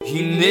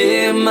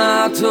הנה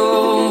מה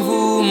טוב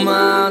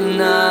ומה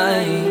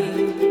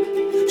נעים,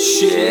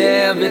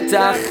 שבת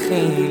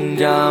אחים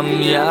גם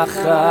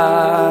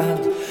יחד.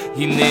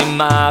 הנה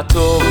מה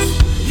טוב,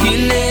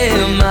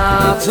 הנה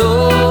מה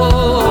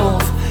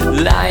טוב,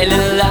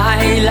 לילה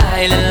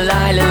לילה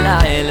לילה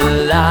לילה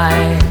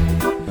לילה.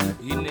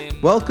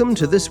 Welcome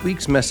to this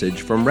week's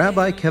message from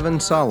Rabbi Kevin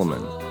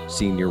Solomon,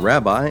 Senior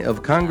Rabbi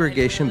of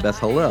Congregation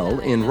Beth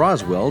Hallel in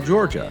Roswell,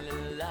 Georgia.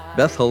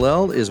 Beth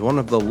Hallel is one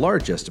of the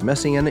largest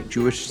Messianic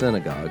Jewish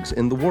synagogues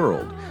in the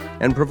world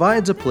and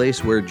provides a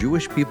place where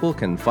Jewish people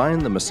can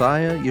find the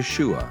Messiah,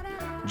 Yeshua,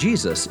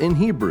 Jesus in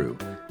Hebrew,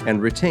 and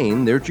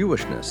retain their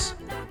Jewishness.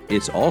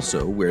 It's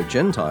also where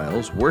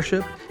Gentiles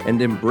worship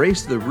and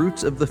embrace the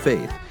roots of the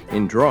faith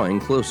in drawing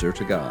closer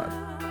to God.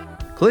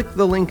 Click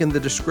the link in the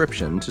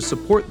description to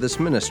support this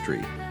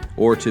ministry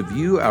or to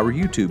view our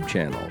YouTube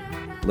channel.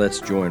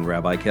 Let's join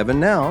Rabbi Kevin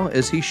now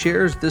as he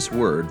shares this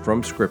word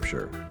from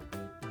Scripture.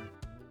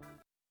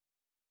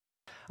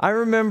 I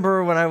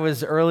remember when I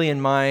was early in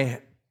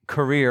my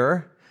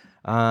career,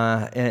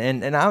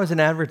 and I was in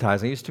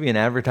advertising. I used to be in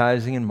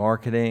advertising and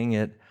marketing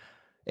at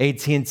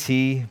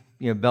AT&T,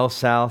 Bell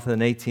South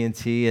and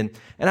AT&T. And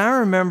I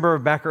remember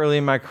back early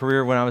in my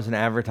career when I was in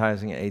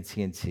advertising at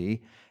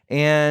AT&T,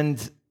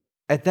 and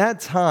at that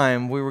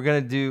time, we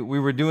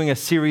were doing a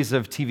series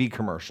of TV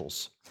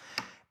commercials.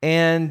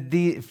 And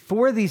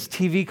for these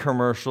TV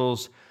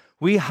commercials,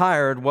 we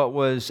hired what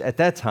was, at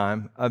that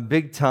time, a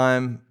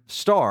big-time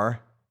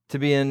star to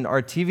be in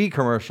our TV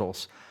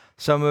commercials.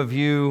 Some of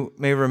you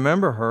may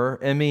remember her,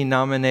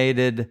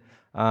 Emmy-nominated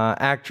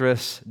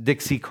actress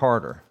Dixie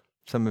Carter.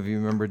 Some of you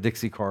remember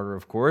Dixie Carter,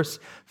 of course,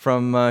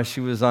 from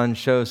she was on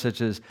shows such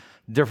as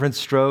Different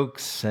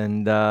Strokes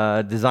and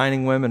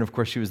Designing Women. Of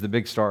course, she was the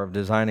big star of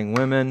Designing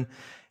Women.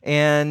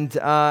 And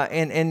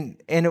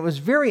it was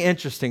very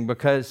interesting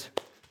because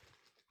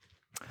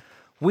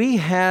we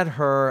had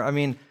her,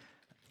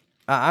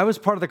 I was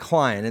part of the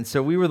client, and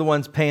so we were the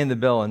ones paying the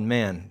bill, and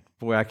man,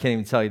 boy, I can't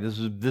even tell you, this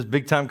was this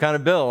big-time kind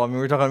of bill.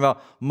 We're talking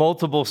about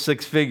multiple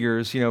six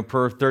figures,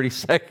 per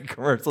 30-second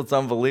commercial. It's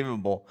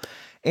unbelievable.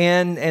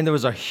 And there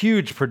was a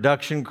huge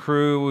production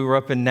crew. We were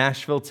up in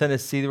Nashville,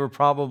 Tennessee. There were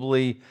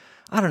probably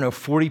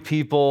 40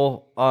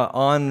 people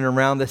on and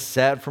around the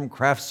set, from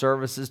craft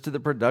services to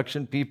the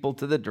production people,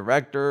 to the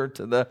director,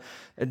 to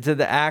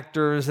the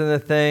actors and the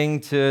thing,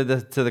 to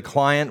the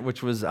client,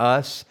 which was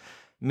us.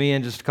 Me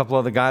and just a couple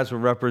other guys were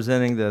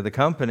representing the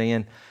company.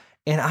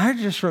 And I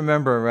just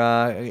remember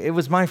it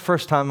was my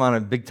first time on a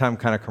big time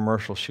kind of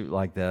commercial shoot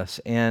like this.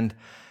 And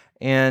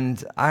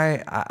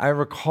I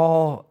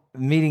recall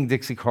meeting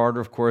Dixie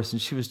Carter, of course,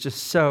 and she was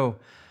just so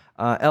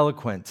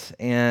eloquent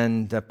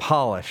and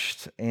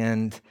polished.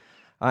 And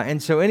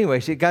so anyway,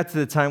 it got to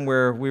the time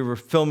where we were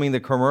filming the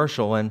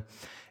commercial, and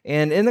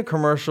in the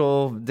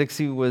commercial,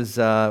 Dixie was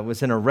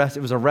in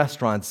it was a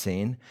restaurant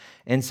scene,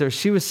 and so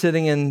she was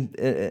sitting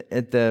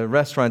at the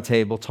restaurant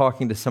table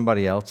talking to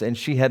somebody else, and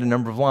she had a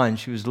number of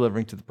lines she was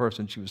delivering to the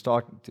person she was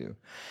talking to.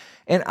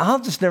 And I'll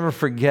just never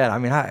forget,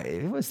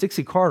 it was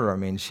Dixie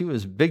Carter. she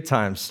was a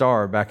big-time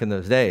star back in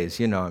those days,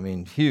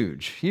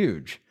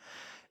 huge.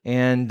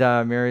 And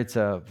married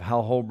to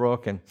Hal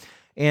Holbrook,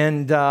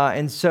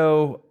 and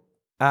so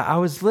I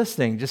was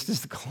listening just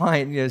as the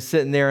client,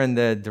 sitting there, and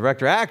the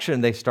director, action,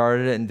 they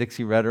started it, and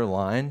Dixie read her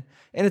line.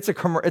 And it's a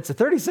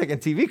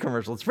 30-second TV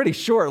commercial. It's pretty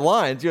short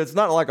lines. It's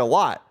not like a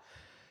lot.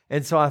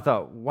 And so I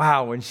thought,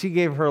 wow, when she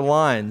gave her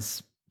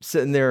lines,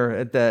 sitting there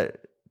at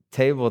that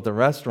table at the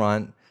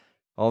restaurant,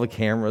 all the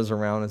cameras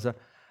around and stuff,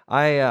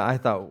 I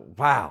thought,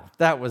 wow,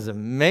 that was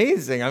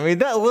amazing.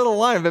 That little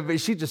line, but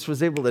she just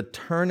was able to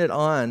turn it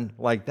on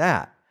like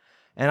that.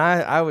 And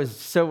I was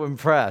so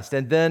impressed.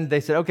 And then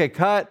they said, okay,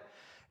 cut.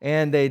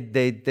 And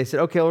they said,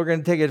 okay, we're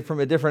going to take it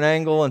from a different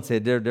angle, and say a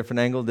different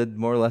angle, did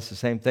more or less the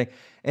same thing.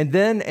 And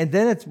then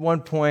at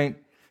one point,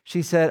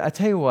 she said, I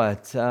tell you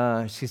what,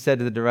 she said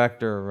to the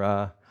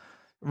director,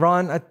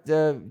 Ron,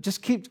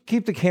 just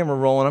keep the camera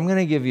rolling. I'm going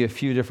to give you a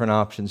few different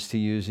options to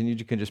use, and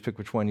you can just pick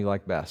which one you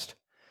like best.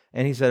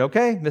 And he said,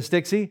 okay, Miss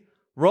Dixie,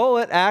 roll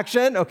it,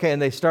 action. Okay,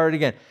 and they started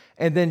again.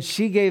 And then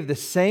she gave the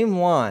same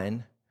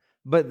line,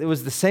 but it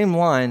was the same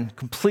line,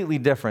 completely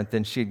different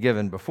than she had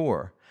given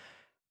before.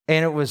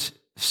 And it was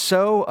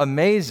so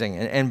amazing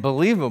and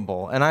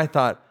believable. And I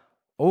thought,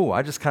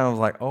 I just kind of was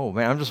like, oh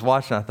man, I'm just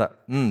watching. I thought,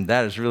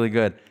 that is really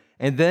good.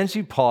 And then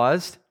she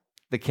paused,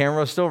 the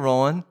camera was still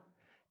rolling,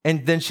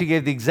 and then she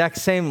gave the exact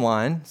same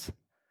lines,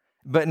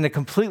 but in a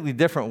completely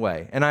different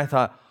way. And I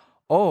thought,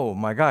 oh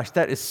my gosh,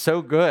 that is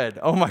so good.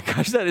 Oh my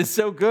gosh, that is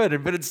so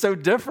good, but it's so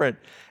different.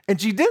 And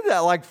she did that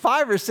like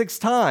 5 or 6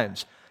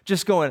 times,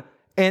 just going,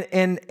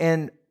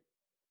 and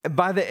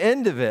by the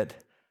end of it,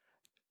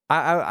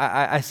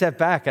 I sat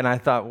back and I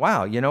thought,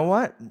 wow, you know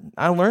what?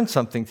 I learned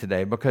something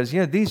today, because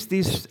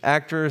these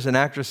actors and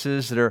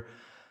actresses that are,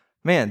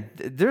 man,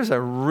 there's a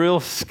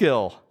real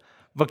skill,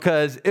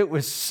 because it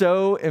was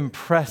so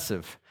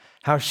impressive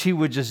how she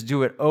would just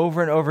do it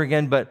over and over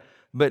again, but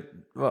but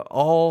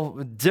all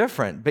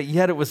different. But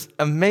yet it was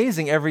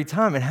amazing every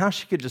time, and how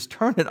she could just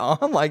turn it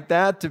on like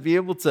that to be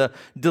able to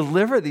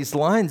deliver these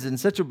lines in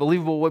such a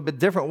believable way, but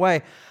different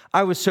way.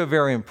 I was so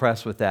very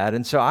impressed with that.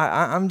 And so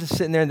I'm just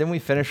sitting there, and then we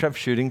finish up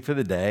shooting for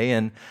the day.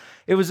 And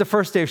it was the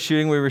first day of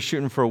shooting. We were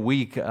shooting for a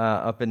week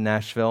up in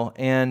Nashville.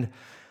 And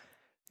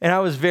I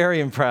was very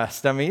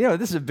impressed. I mean,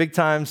 this is a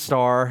big-time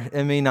star,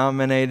 Emmy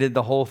nominated,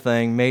 the whole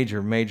thing,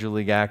 major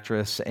league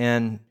actress.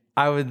 And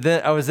I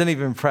was then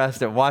even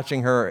impressed at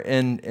watching her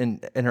in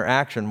her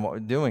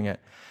action doing it.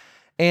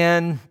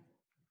 And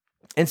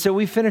so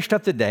we finished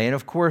up the day. And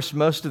of course,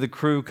 most of the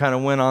crew kind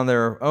of went on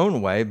their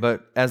own way.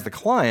 But as the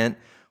client,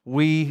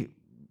 we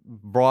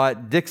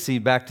brought Dixie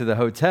back to the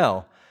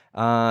hotel,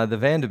 the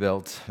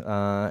Vanderbilt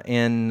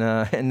in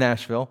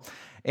Nashville.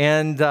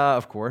 And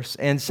of course,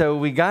 and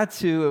so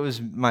it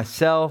was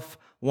myself,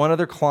 one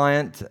other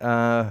client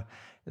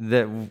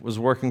that was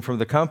working for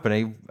the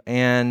company,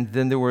 and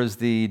then there was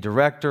the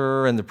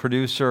director and the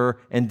producer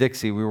and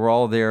Dixie. We were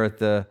all there at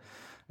the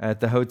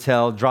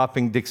hotel,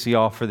 dropping Dixie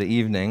off for the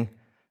evening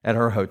at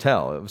her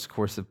hotel. It was, of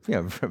course, a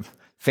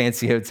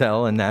fancy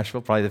hotel in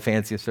Nashville, probably the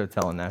fanciest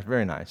hotel in Nashville.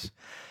 Very nice.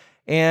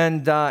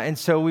 And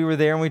so we were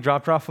there, and we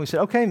dropped her off, and we said,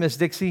 "Okay, Miss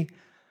Dixie,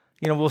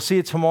 we'll see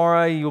you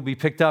tomorrow. You'll be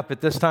picked up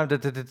at this time."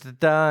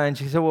 And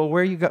she said, "Well,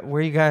 where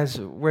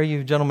are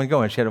you gentlemen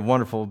going?" She had a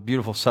wonderful,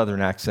 beautiful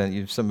Southern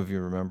accent. Some of you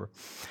remember.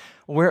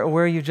 Where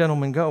are you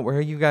gentlemen going? Where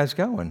are you guys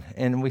going?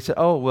 And we said,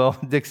 "Oh, well,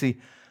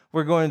 Dixie,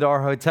 we're going to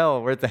our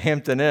hotel. We're at the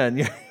Hampton Inn."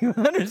 You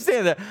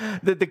understand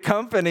that the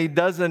company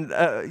doesn't,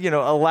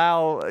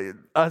 allow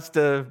us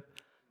to,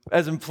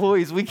 as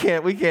employees, we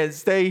can't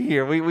stay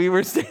here. We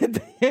were staying at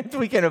the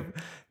Hampton. We can't.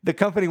 The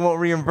company won't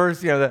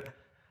reimburse.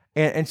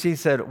 And she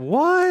said,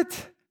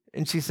 "What?"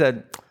 And she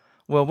said,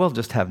 "Well, we'll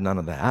just have none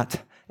of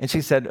that." And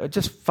she said,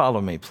 "Just follow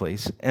me,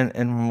 please."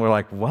 And we're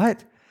like,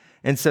 "What?"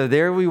 And so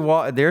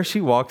there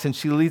she walks, and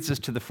she leads us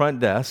to the front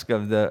desk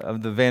of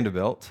the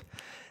Vanderbilt.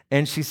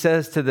 And she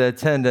says to the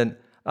attendant,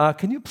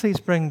 "Can you please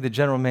bring the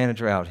general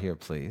manager out here,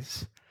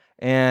 please?"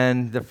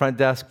 And the front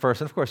desk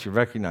person, of course, you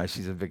recognize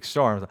she's a big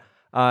star. I was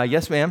like,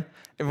 "Yes, ma'am."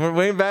 And we're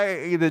waiting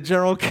back. The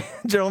general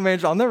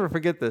manager, I'll never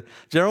forget, the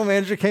general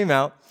manager came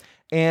out.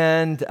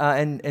 And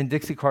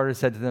Dixie Carter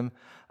said to them,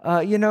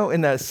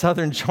 in that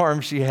Southern charm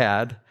she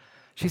had,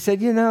 she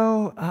said,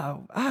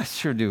 "I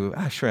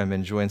sure am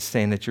enjoying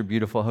staying at your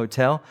beautiful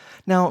hotel.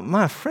 Now,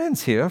 my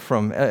friends here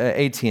from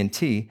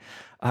AT&T,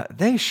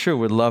 they sure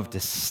would love to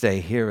stay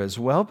here as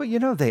well, but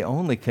they're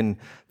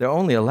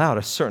only allowed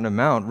a certain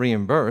amount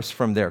reimbursed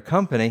from their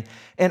company,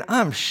 and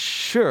I'm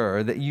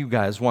sure that you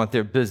guys want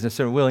their business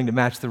and are willing to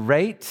match the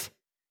rate."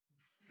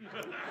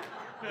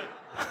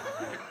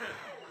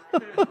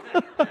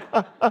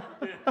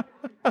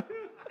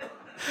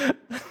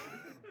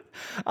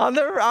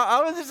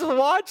 I was just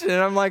watching, and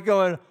I'm like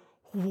going,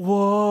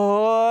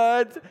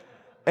 "What?"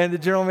 And the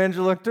general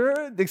manager looked at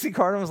her, Dixie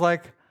Carter, was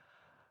like,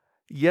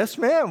 "Yes,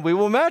 ma'am, we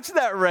will match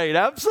that rate,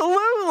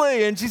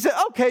 absolutely." And she said,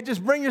 "Okay,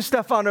 just bring your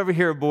stuff on over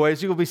here,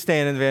 boys. You will be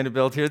staying in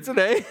Vanderbilt here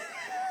today."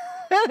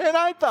 And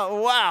I thought,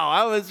 wow,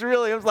 I was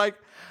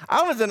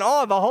in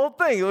awe of the whole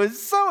thing. It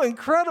was so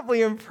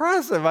incredibly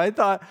impressive. I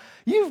thought,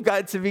 you've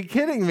got to be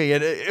kidding me.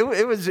 And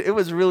it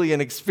was really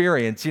an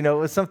experience. It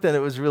was something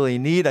that was really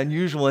neat,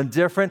 unusual, and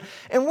different.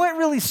 And what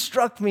really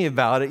struck me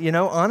about it,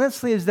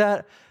 honestly, is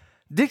that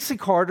Dixie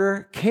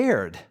Carter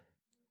cared.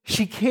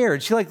 She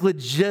cared. She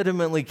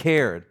legitimately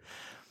cared.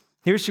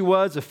 Here she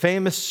was, a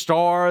famous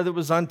star that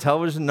was on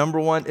television, number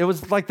one. It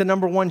was like the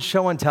number one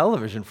show on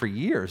television for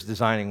years,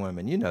 Designing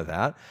Women. You know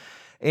that.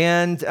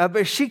 And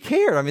but she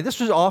cared. I mean, this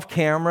was off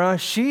camera.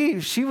 She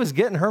was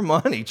getting her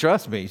money.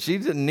 Trust me, she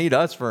didn't need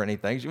us for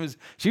anything.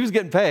 She was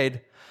getting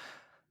paid,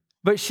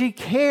 but she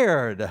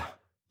cared.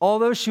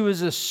 Although she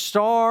was a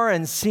star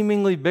and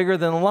seemingly bigger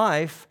than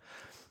life,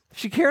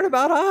 she cared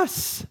about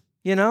us.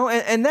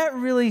 And that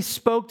really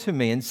spoke to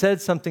me and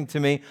said something to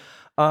me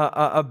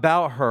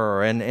about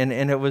her, and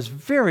it was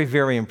very,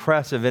 very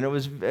impressive,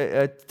 and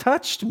it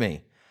touched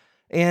me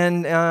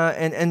and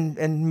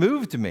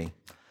moved me.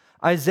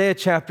 Isaiah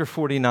chapter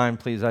 49,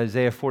 please.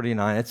 Isaiah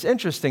 49. It's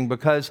interesting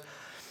because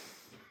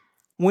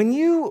when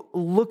you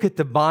look at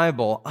the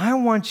Bible, I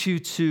want you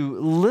to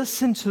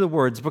listen to the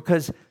words,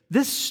 because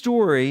this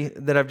story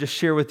that I've just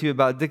shared with you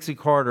about Dixie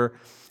Carter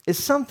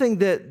is something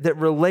that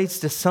relates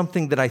to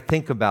something that I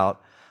think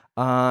about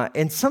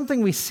and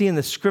something we see in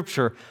the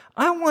Scripture.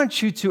 I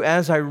want you to,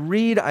 as I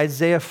read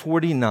Isaiah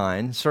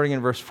 49, starting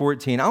in verse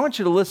 14, I want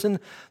you to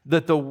listen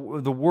that the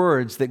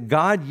words that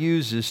God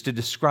uses to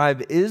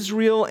describe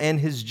Israel and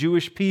his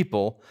Jewish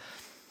people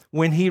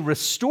when he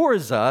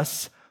restores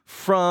us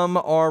from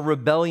our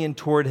rebellion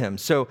toward him.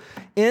 So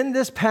in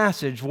this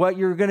passage, what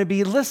you're going to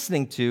be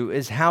listening to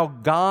is how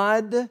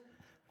God,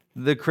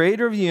 the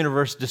creator of the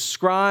universe,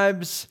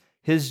 describes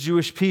his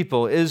Jewish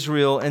people,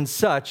 Israel, and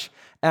such,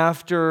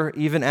 after,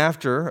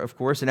 of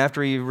course, and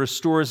after he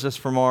restores us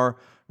from our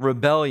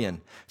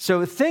rebellion.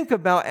 So think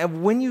about,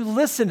 and when you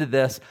listen to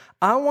this,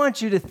 I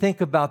want you to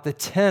think about the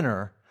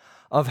tenor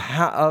of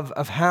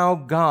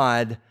how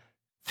God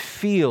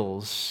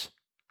feels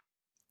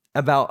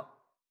about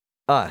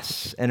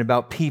us and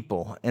about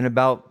people and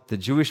about the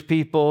Jewish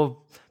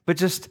people, but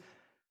just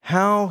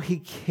how he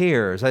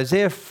cares.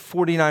 Isaiah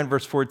 49,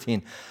 verse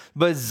 14.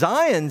 But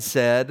Zion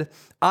said,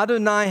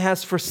 Adonai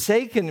has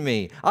forsaken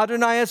me.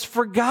 Adonai has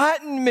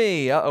forgotten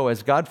me.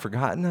 Has God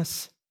forgotten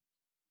us?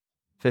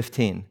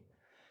 15.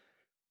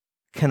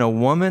 Can a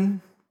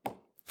woman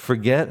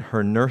forget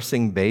her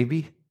nursing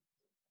baby?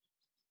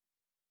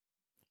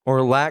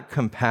 Or lack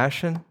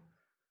compassion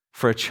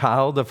for a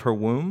child of her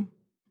womb?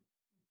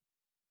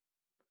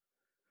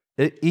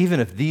 Even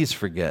if these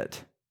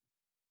forget,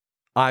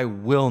 I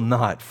will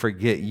not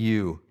forget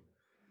you.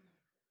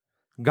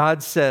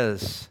 God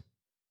says,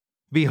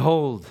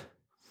 behold,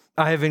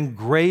 I have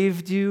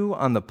engraved you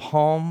on the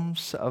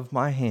palms of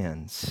my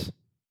hands.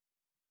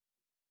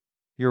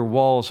 Your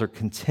walls are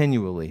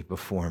continually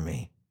before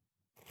me.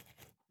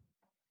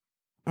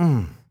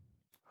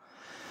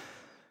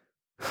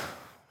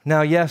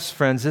 Now, yes,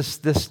 friends,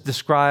 this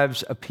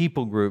describes a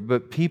people group,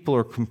 but people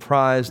are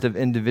comprised of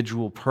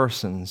individual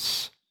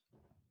persons.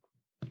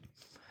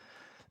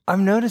 I've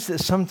noticed that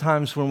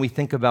sometimes when we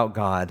think about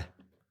God,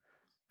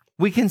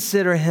 we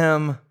consider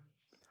him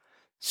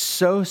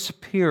so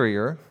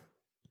superior,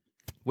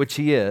 which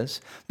he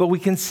is, but we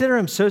consider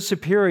him so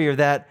superior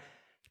that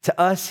to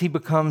us he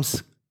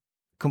becomes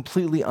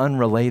completely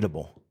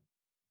unrelatable.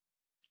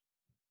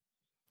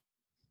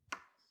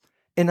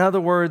 In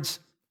other words,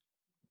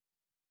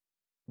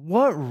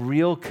 what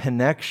real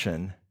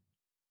connection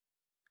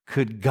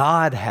could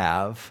God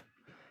have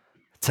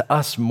to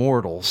us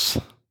mortals?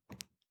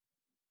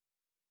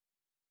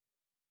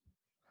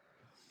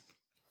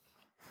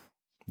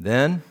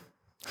 Then,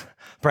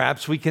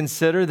 perhaps we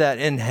consider that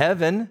in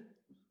heaven,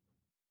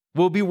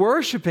 we'll be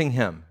worshiping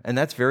him. And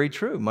that's very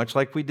true, much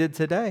like we did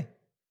today.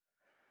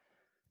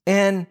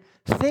 And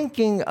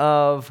thinking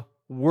of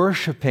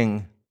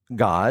worshiping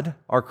God,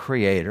 our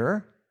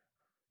Creator,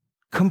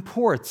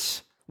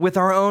 comports with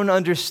our own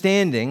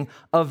understanding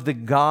of the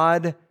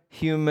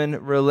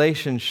God-human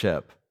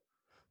relationship.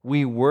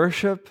 We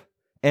worship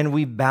and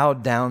we bow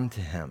down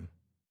to him.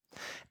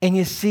 And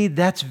you see,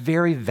 that's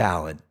very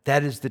valid.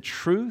 That is the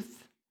truth.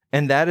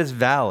 And that is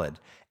valid.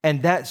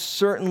 And that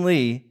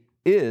certainly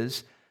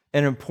is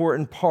an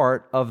important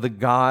part of the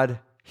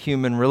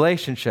God-human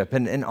relationship.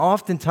 And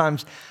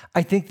oftentimes,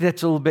 I think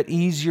that's a little bit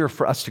easier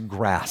for us to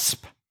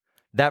grasp,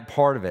 that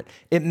part of it.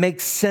 It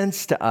makes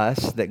sense to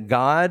us that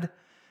God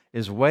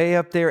is way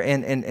up there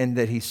and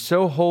that he's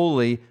so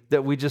holy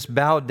that we just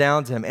bow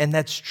down to him. And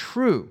that's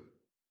true.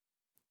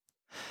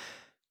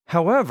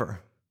 However,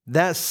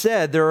 that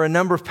said, there are a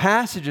number of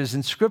passages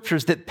in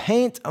scriptures that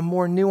paint a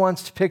more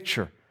nuanced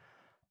picture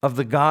of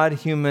the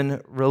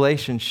God-human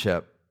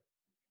relationship.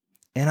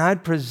 And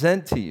I'd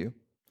present to you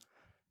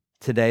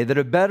today that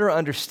a better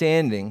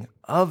understanding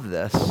of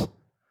this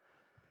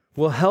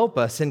will help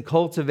us in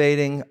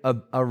cultivating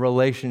a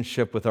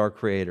relationship with our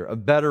Creator, a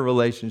better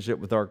relationship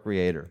with our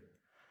Creator.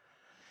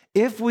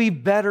 If we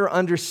better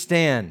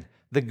understand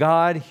the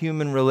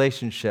God-human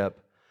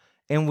relationship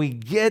and we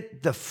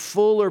get the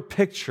fuller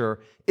picture,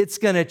 it's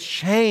going to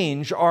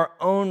change our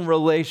own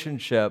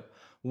relationship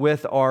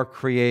with our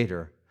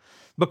Creator.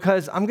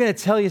 Because I'm going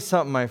to tell you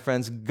something, my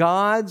friends,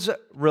 God's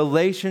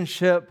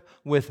relationship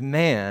with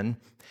man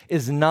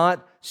is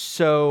not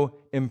so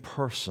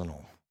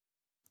impersonal.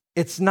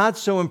 It's not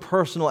so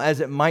impersonal as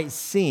it might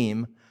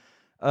seem,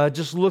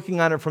 just looking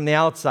at it from the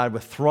outside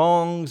with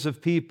throngs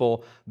of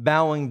people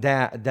bowing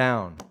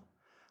down.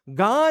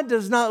 God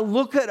does not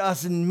look at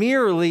us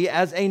merely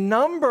as a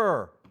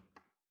number.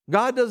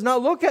 God does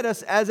not look at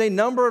us as a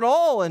number at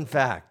all, in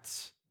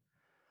fact.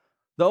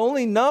 The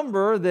only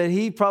number that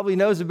he probably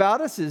knows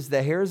about us is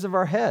the hairs of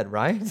our head,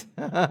 right?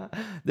 The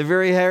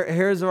very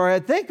hairs of our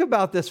head. Think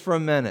about this for a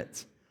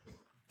minute.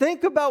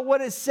 Think about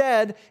what it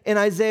said in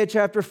Isaiah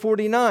chapter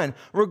 49.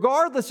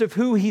 Regardless of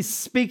who he's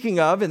speaking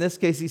of, in this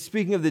case, he's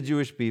speaking of the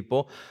Jewish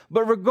people,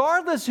 but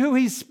regardless who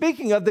he's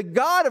speaking of, the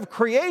God of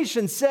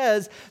creation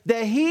says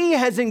that he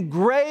has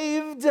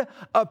engraved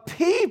a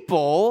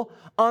people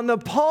on the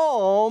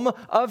palm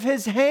of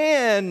his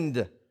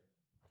hand.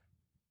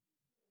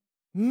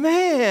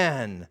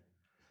 Man,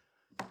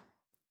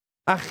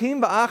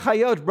 Achim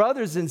v'achayot,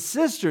 brothers and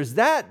sisters,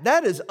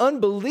 that is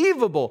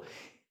unbelievable.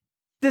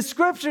 The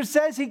scripture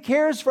says he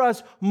cares for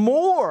us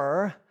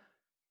more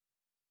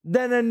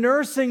than a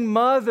nursing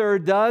mother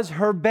does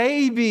her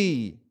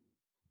baby.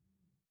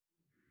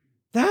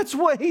 That's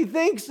what he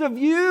thinks of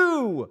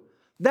you.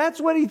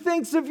 That's what he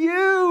thinks of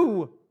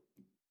you.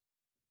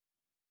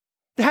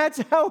 That's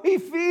how he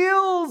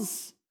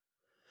feels.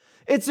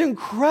 It's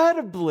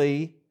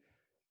incredibly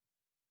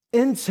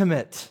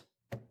intimate.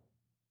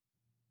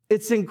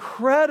 It's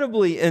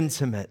incredibly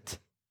intimate.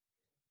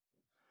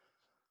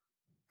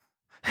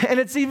 And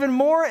it's even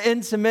more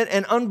intimate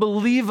and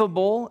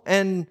unbelievable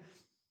and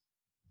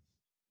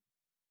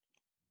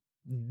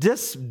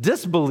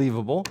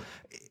disbelievable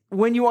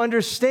when you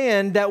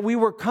understand that we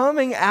were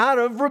coming out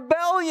of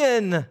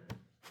rebellion.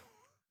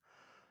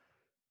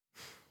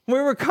 We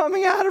were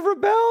coming out of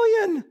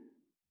rebellion.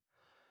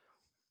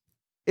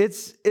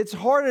 It's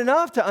hard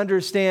enough to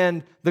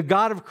understand the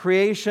God of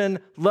creation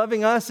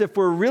loving us if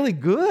we're really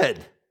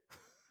good.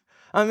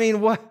 I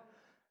mean,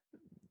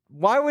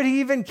 why would he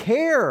even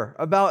care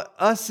about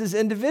us as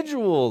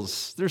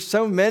individuals? There's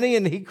so many,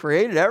 and he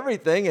created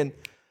everything and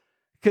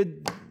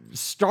could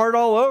start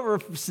all over,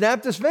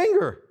 snapped his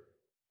finger,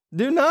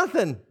 do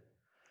nothing.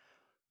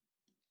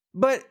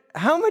 But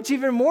how much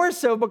even more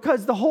so,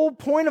 because the whole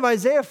point of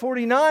Isaiah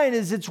 49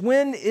 is it's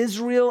when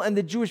Israel and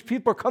the Jewish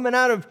people are coming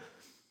out of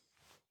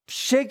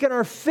shaking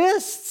our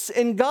fists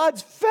in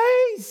God's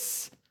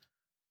face,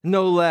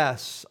 no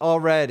less,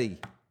 already,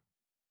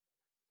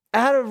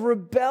 out of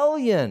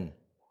rebellion.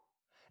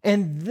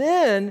 And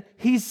then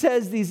he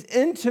says these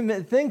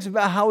intimate things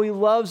about how he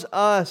loves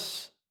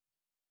us.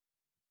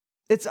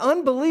 It's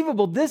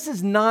unbelievable. This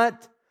is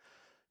not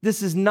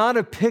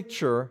a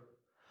picture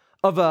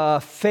of a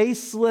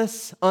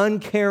faceless,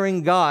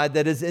 uncaring God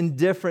that is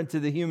indifferent to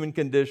the human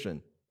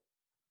condition.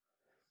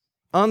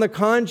 On the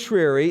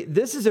contrary,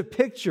 this is a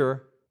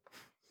picture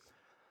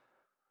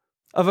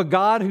of a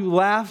God who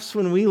laughs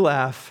when we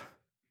laugh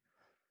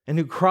and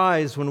who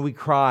cries when we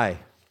cry.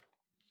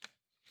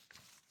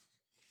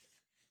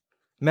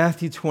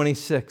 Matthew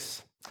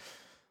 26.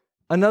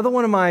 Another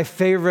one of my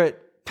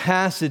favorite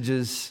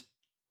passages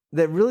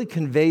that really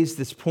conveys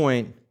this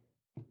point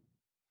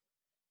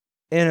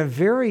in a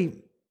very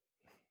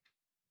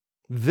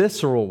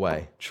visceral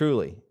way,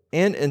 truly,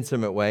 and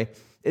intimate way,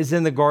 is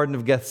in the Garden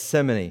of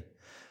Gethsemane.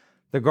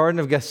 The Garden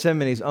of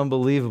Gethsemane is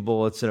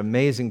unbelievable. It's an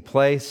amazing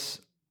place.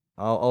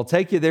 I'll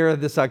take you there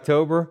this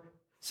October.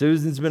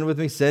 Susan's been with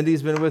me.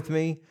 Cindy's been with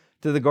me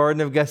to the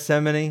Garden of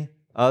Gethsemane.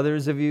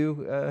 Others of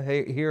you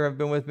here have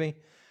been with me.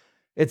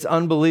 It's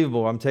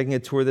unbelievable. I'm taking a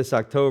tour this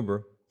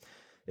October.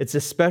 It's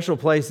a special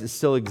place that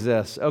still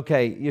exists.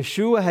 Okay,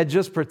 Yeshua had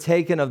just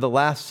partaken of the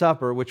Last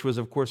Supper, which was,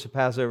 of course, a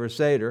Passover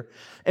Seder.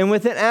 And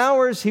within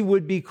hours, he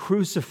would be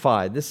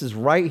crucified. This is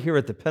right here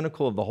at the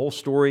pinnacle of the whole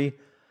story,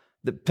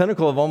 the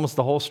pinnacle of almost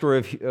the whole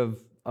story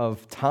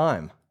of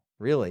time,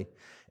 really.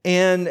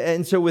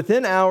 And so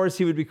within hours,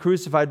 he would be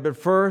crucified. But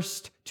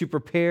first, to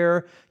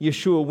prepare,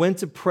 Yeshua went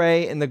to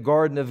pray in the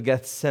Garden of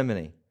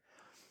Gethsemane.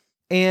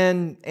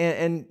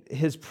 And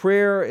his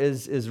prayer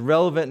is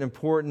relevant and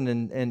important,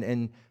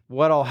 and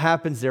what all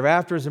happens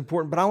thereafter is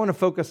important, but I want to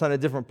focus on a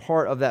different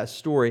part of that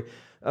story.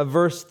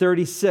 Verse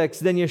 36,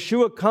 then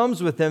Yeshua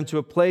comes with them to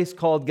a place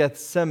called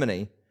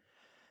Gethsemane,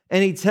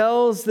 and he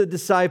tells the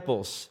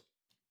disciples,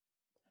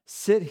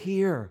 sit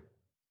here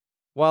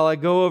while I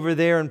go over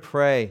there and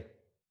pray.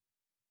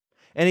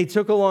 And he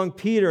took along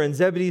Peter and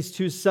Zebedee's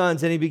two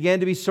sons, and he began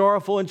to be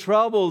sorrowful and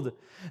troubled.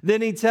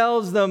 Then he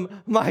tells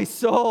them, my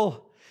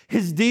soul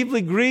is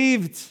deeply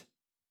grieved,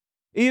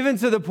 even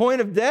to the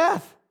point of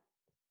death.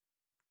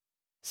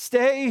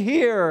 Stay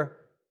here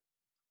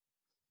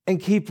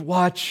and keep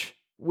watch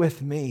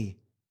with me.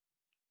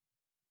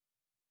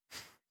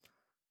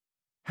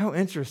 How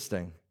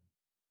interesting.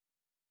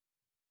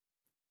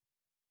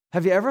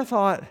 Have you ever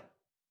thought,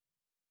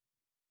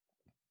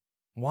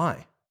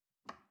 why?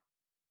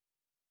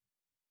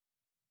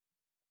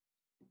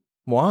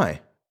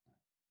 Why?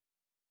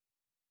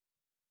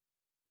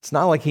 It's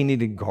not like he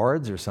needed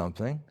guards or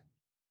something.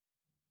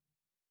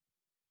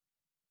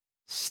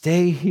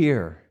 Stay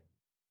here.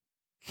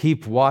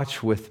 Keep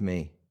watch with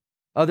me.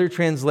 Other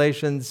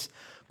translations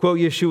quote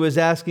Yeshua's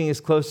asking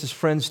his closest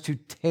friends to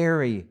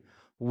tarry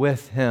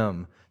with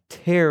him.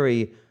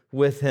 Tarry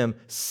with him.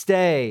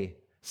 Stay,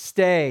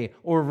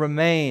 or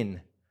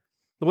remain.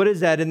 What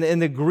is that? In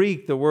the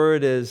Greek, the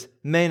word is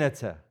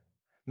menate,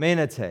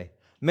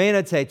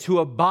 to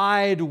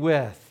abide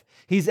with.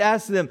 He's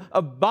asking them,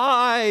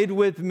 abide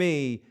with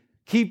me.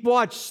 Keep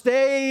watch,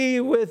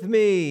 stay with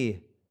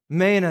me.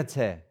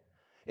 Menate.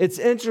 It's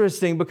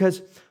interesting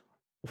because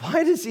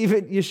why does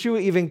Yeshua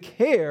even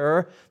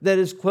care that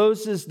his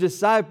closest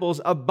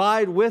disciples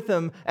abide with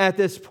him at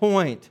this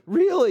point?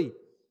 Really?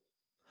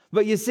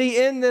 But you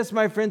see, in this,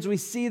 my friends, we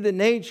see the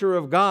nature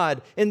of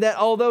God in that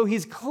although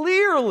he's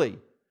clearly,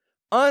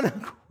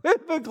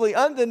 unequivocally,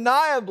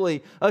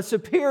 undeniably a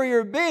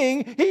superior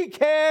being, he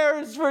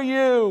cares for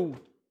you.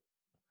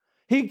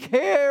 He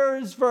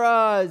cares for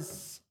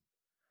us.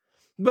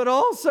 But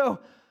also,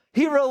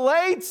 he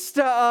relates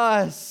to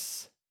us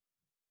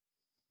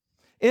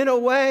in a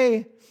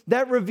way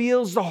that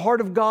reveals the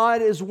heart of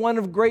God is one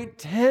of great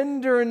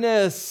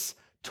tenderness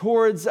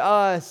towards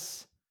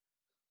us.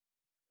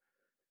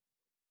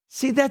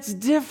 See, that's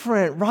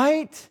different,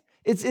 right?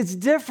 It's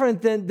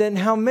different than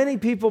how many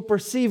people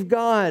perceive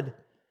God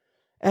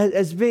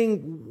as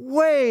being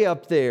way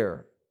up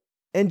there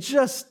and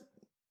just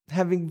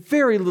having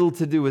very little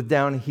to do with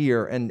down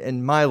here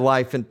and my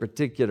life in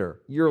particular,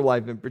 your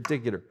life in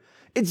particular.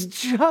 It's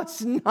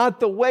just not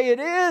the way it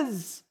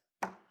is.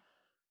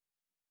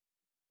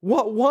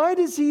 Why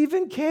does he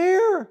even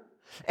care?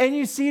 And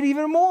you see it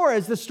even more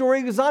as the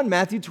story goes on.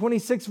 Matthew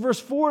 26, verse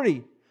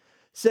 40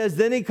 says,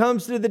 then he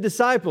comes to the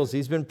disciples.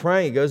 He's been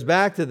praying. He goes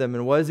back to them.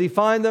 And what does he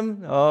find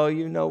them? Oh,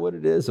 you know what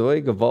it is.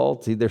 Oy,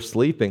 Gevalt. They're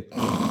sleeping.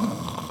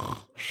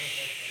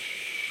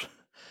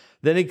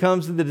 Then he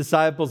comes to the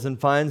disciples and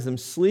finds them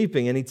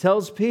sleeping, and he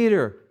tells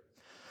Peter,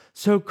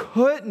 so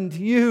couldn't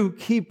you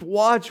keep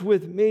watch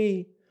with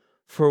me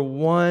for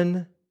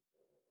 1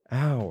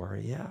 hour?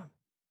 Yeah.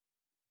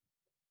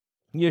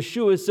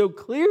 Yeshua so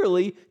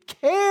clearly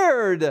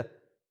cared.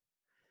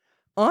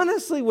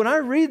 Honestly, when I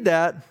read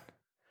that,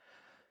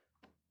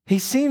 he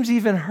seems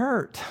even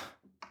hurt.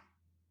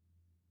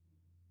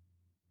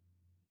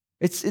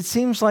 It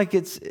seems like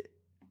it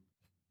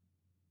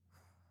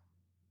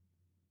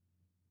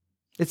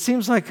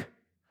seems like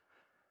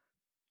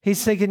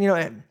he's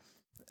thinking,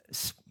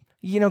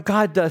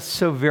 God does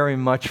so very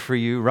much for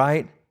you,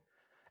 right?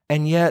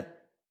 And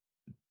yet,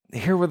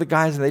 here were the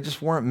guys, and they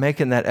just weren't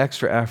making that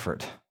extra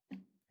effort,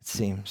 it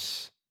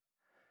seems.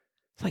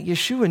 It's like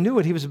Yeshua knew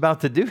what he was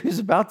about to do. He was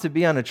about to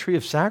be on a tree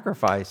of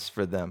sacrifice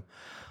for them.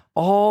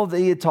 All that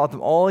he had taught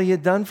them, all he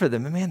had done for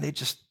them. And man,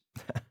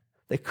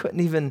 they couldn't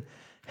even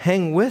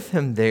hang with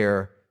him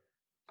there.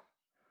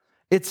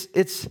 It's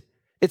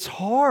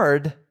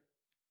hard.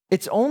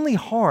 It's only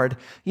hard.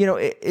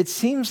 It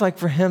seems like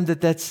for him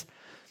that's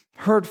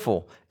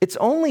hurtful. It's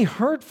only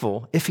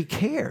hurtful if he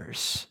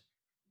cares.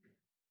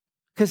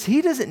 Because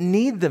he doesn't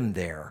need them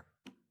there.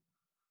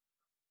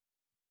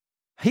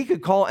 He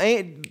could call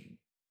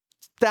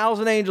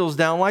 1,000 angels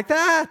down like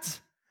that.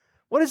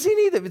 What does he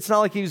need? It's not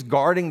like he was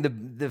guarding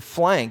the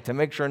flank to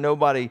make sure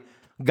nobody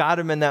got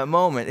him in that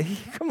moment.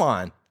 Come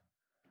on.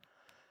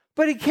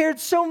 But he cared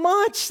so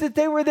much that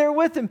they were there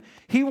with him.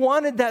 He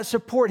wanted that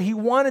support. He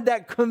wanted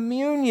that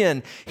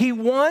communion. He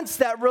wants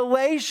that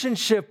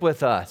relationship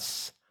with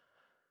us.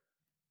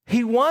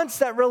 He wants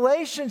that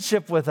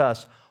relationship with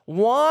us.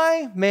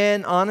 Why?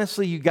 Man,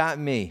 honestly, you got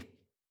me.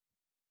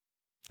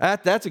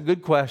 That's a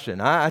good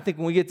question. I think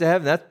when we get to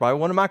heaven, that's probably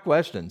one of my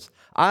questions.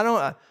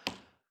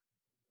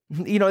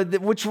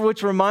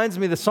 Which reminds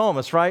me of the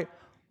psalmist, right?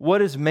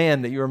 What is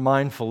man that you're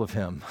mindful of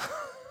him?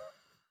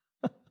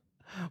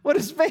 What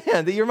is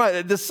man that you're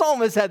mindful? The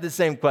psalmist had the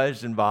same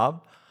question,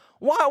 Bob.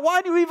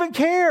 Why do you even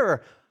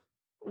care?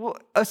 Well,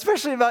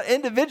 especially about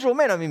individual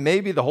men. I mean,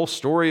 maybe the whole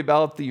story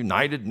about the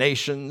United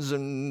Nations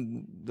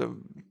and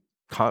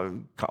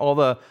all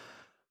the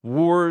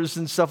wars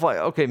and stuff like,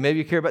 okay, maybe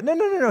you care about,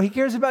 no. He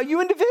cares about you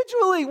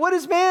individually. What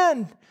is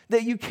man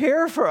that you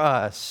care for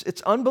us?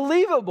 It's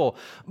unbelievable.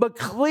 But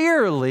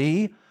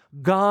clearly,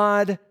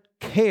 God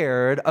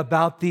cared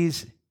about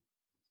these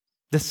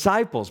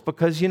disciples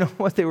because you know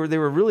what? They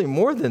were really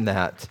more than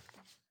that.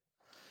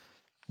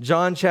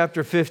 John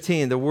chapter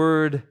 15, the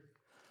word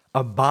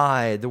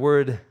abide, the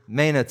word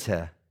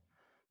menete,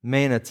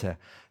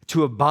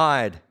 to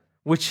abide,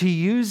 which he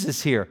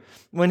uses here.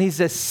 When he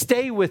says,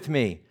 stay with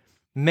me,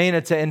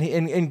 menete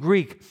in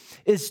Greek,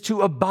 is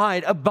to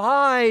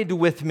abide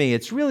with me.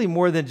 It's really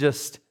more than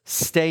just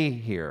stay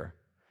here.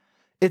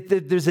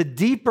 There's a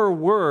deeper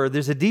word,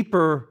 there's a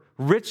deeper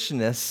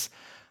richness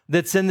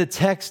that's in the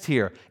text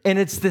here. And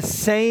it's the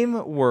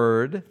same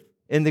word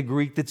in the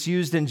Greek that's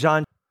used in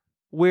John,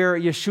 where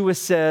Yeshua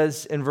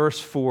says in verse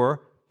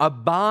 4,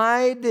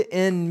 abide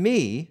in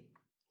me,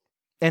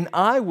 and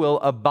I will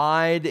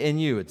abide in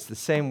you. It's the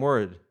same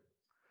word.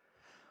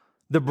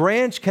 The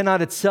branch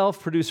cannot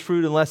itself produce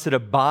fruit unless it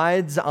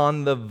abides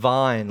on the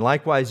vine.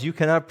 Likewise, you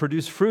cannot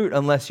produce fruit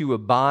unless you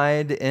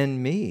abide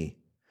in me.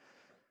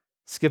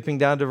 Skipping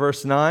down to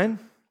verse 9.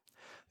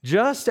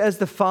 Just as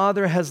the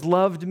Father has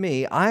loved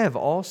me, I have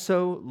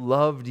also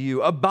loved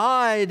you.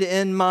 Abide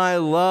in my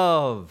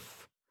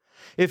love.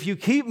 If you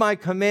keep my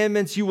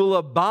commandments, you will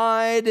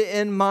abide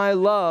in my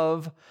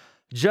love,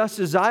 just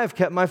as I have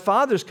kept my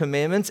Father's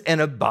commandments and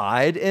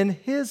abide in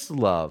his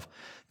love.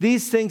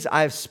 These things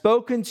I have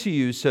spoken to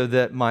you so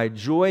that my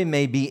joy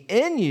may be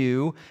in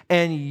you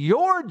and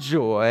your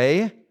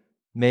joy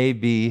may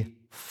be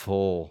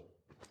full.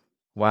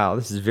 Wow,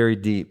 this is very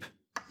deep.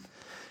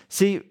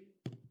 See,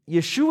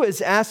 Yeshua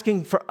is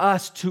asking for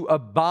us to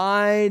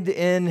abide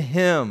in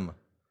him,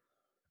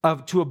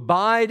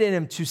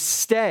 to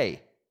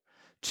stay,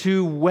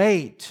 to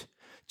wait,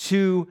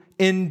 to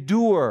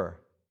endure.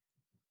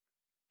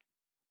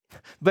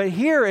 But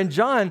here in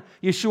John,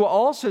 Yeshua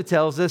also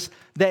tells us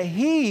that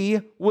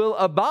he will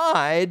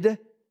abide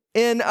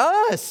in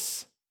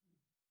us.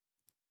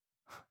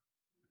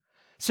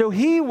 So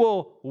he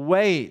will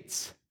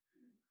wait,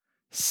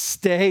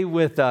 stay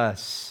with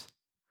us,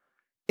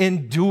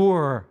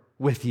 endure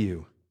with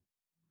you.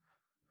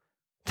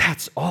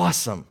 That's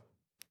awesome.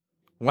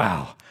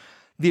 Wow.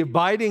 The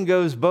abiding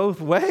goes both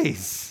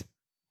ways.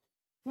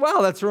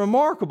 Wow, that's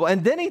remarkable.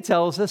 And then he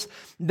tells us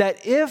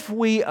that if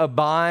we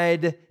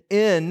abide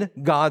in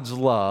God's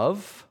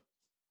love,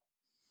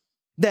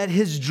 that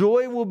his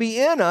joy will be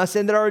in us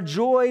and that our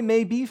joy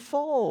may be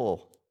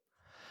full.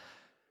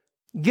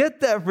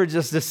 Get that for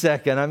just a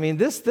second. I mean,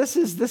 this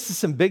is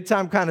some big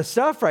time kind of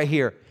stuff right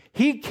here.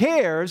 He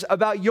cares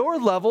about your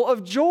level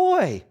of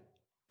joy.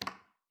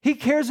 He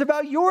cares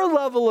about your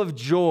level of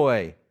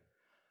joy.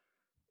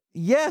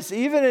 Yes,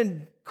 even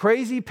in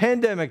crazy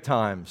pandemic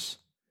times,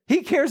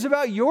 he cares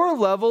about your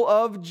level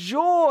of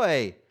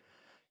joy.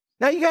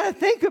 Now, you got to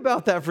think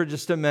about that for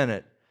just a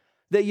minute.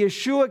 that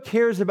Yeshua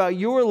cares about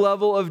your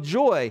level of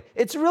joy.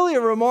 It's really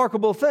a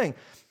remarkable thing,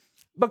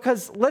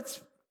 because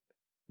let's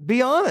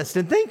be honest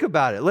and think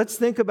about it. Let's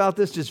think about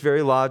this just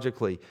very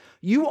logically.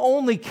 You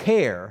only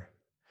care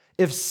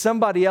if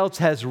somebody else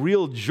has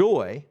real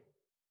joy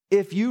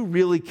if you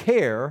really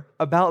care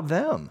about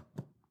them.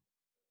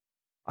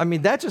 I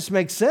mean, that just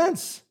makes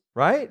sense,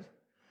 right?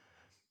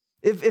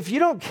 If you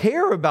don't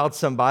care about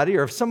somebody,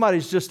 or if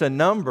somebody's just a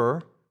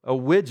number, a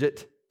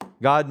widget,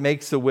 God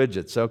makes the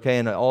widgets, okay,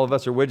 and all of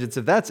us are widgets,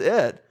 if that's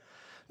it,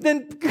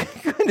 then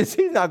goodness,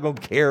 he's not going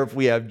to care if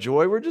we have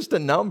joy. We're just a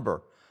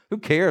number. Who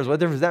cares? What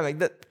difference does that make?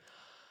 That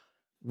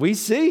we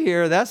see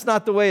here, that's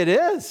not the way it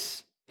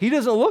is. He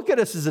doesn't look at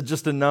us as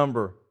just a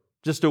number,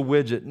 just a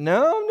widget.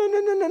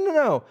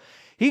 No.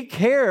 He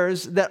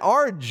cares that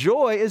our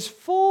joy is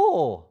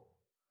full.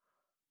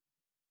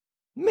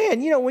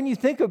 Man, when you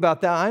think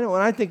about that, I know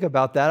when I think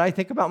about that, I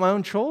think about my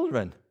own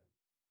children.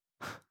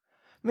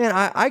 Man,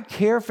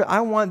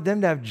 I want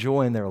them to have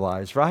joy in their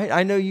lives, right?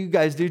 I know you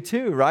guys do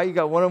too, right? You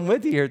got one of them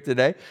with you here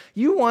today.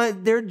 You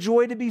want their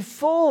joy to be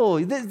full.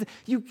 And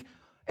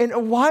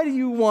why do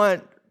you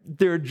want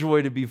their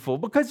joy to be full?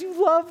 Because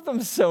you love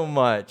them so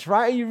much,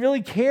 right? You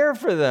really care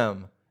for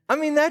them. I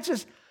mean,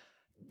 that's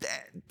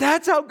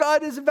how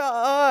God is about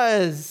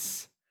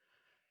us.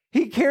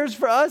 He cares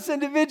for us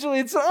individually.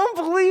 It's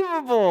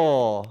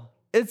unbelievable.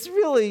 It's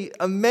really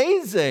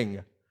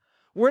amazing.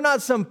 We're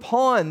not some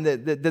pawn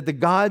that the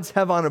gods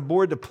have on a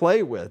board to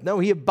play with. No,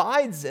 he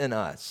abides in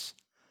us.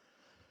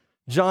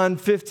 John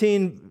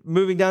 15,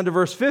 moving down to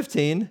verse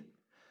 15,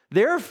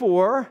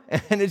 therefore,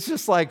 and it's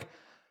just like,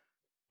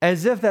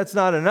 as if that's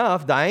not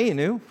enough,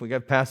 Dayenu, we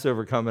got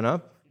Passover coming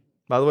up.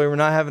 By the way, we're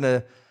not having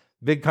a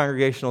big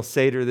congregational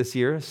Seder this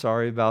year.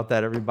 Sorry about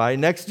that, everybody.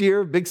 Next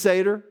year, big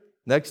Seder.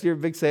 Next year,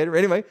 big Seder.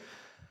 Anyway,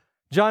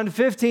 John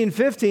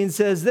 15:15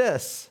 says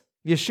this.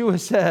 Yeshua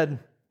said,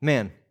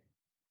 man,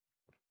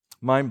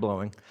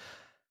 mind-blowing.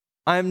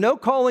 I am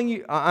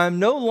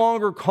no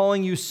longer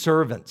calling you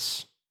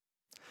servants,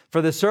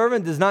 for the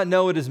servant does not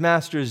know what his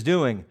master is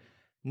doing.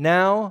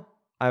 Now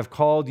I've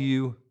called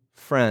you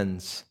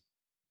friends,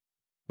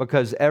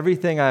 because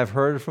everything I have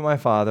heard from my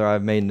Father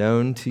I've made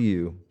known to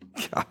you.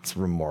 God, it's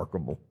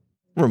remarkable.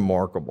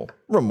 Remarkable.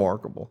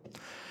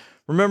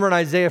 Remember in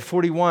Isaiah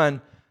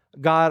 41,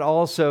 God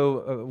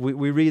also,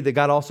 we read that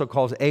God also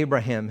calls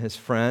Abraham his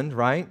friend,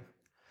 right?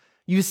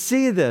 You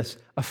see this,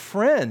 a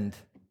friend.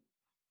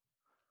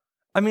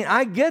 I mean,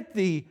 I get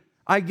the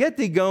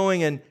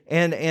going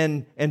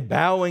and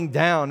bowing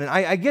down, and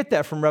I get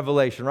that from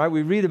Revelation, right?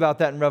 We read about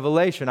that in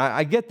Revelation.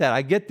 I get that.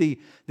 I get the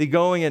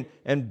going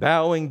and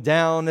bowing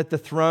down at the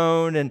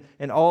throne,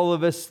 and all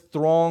of us,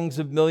 throngs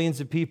of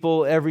millions of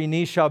people, every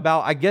knee shall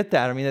bow. I get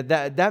that. I mean,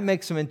 that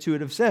makes some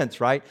intuitive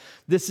sense, right?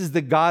 This is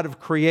the God of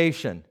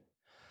creation,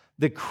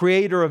 the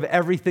creator of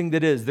everything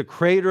that is, the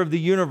creator of the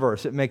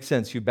universe. It makes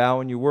sense. You bow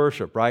and you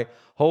worship, right?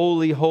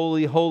 Holy,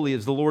 holy, holy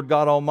is the Lord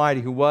God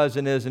Almighty, who was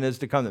and is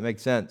to come. That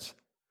makes sense.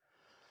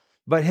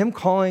 But him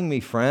calling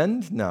me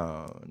friend?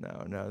 No.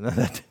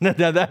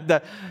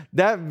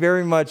 That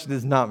very much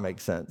does not make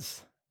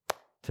sense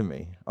to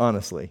me,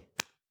 honestly.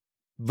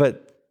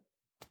 But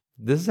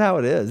this is how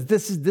it is.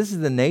 This is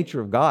the nature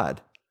of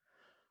God.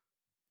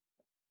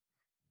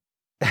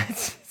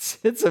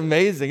 It's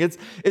amazing.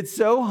 It's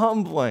so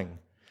humbling.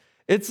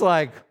 It's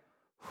like,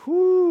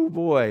 whoo,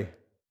 boy.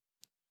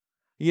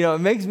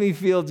 It makes me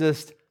feel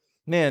just,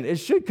 man, it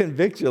should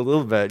convict you a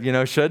little bit,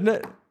 shouldn't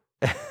it?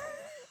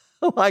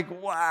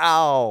 Like,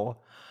 wow,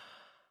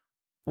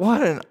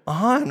 what an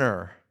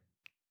honor.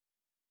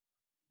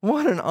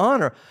 What an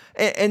honor.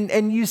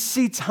 And you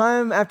see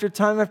time after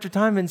time after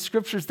time in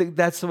scriptures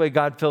that's the way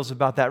God feels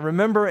about that.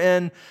 Remember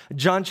in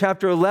John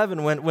chapter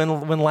 11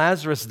 when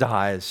Lazarus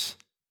dies.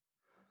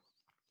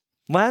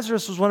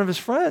 Lazarus was one of his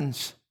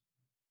friends.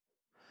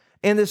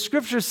 And the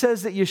scripture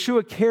says that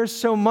Yeshua cares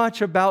so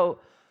much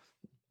about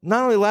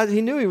not only Lazarus,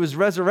 he knew he was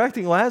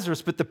resurrecting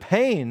Lazarus, but the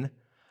pain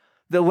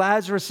that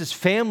Lazarus'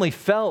 family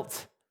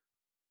felt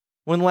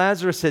when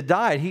Lazarus had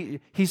died.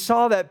 He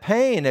saw that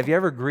pain. Have you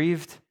ever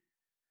grieved?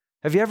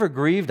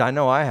 I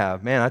know I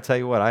have. Man, I tell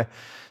you what,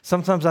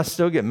 sometimes I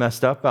still get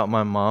messed up about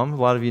my mom. A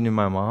lot of you knew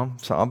my mom,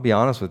 so I'll be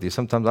honest with you.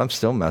 Sometimes I'm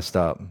still messed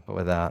up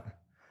with that.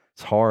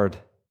 It's hard.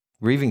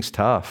 Grieving's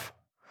tough.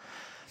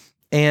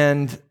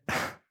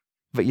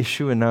 But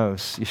Yeshua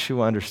knows.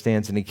 Yeshua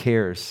understands, and he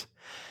cares.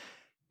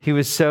 He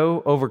was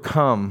so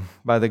overcome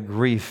by the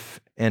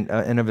grief and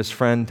of his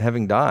friend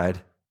having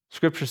died.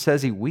 Scripture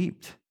says he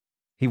wept.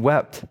 He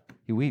wept.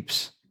 He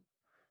weeps.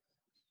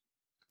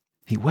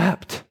 He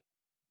wept.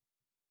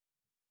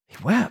 He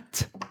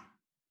wept.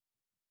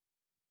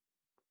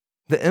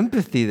 The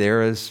empathy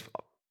there is,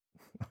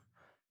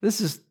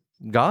 this is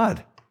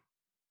God.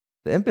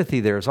 The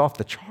empathy there is off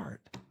the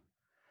chart.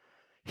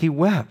 He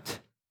wept.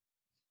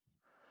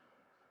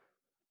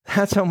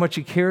 That's how much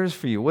he cares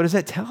for you. What does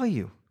that tell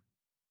you?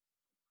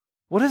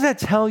 What does that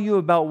tell you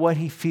about what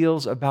he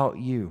feels about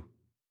you?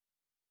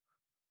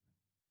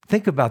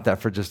 Think about that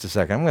for just a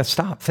second. I'm going to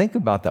stop. Think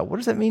about that. What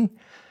does that mean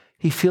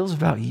he feels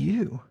about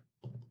you?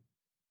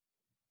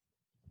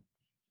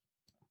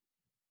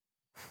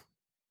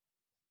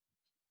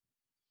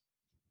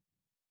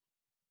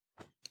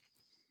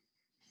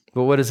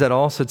 But what does that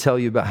also tell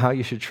you about how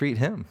you should treat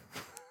him?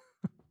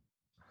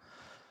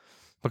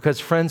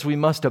 Because, friends, we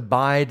must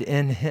abide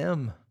in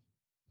him.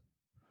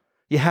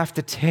 You have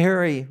to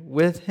tarry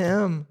with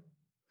him.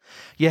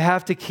 You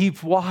have to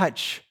keep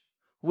watch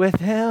with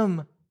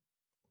him.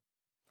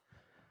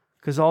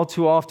 Because all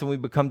too often we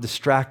become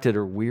distracted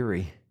or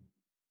weary,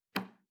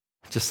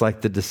 just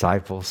like the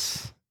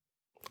disciples.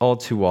 All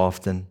too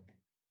often.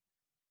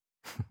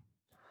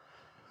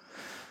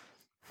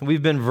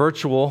 We've been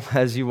virtual,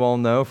 as you all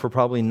know, for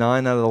probably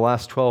 9 out of the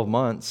last 12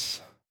 months.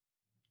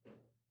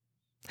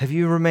 Have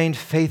you remained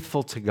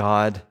faithful to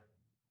God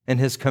and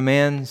his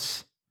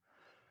commands,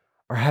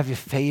 or have you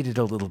faded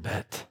a little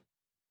bit?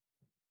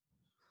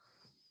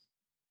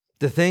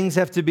 Do things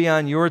have to be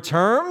on your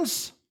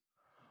terms,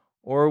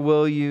 or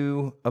will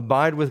you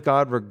abide with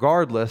God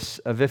regardless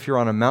of if you're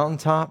on a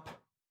mountaintop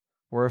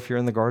or if you're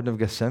in the Garden of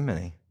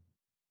Gethsemane?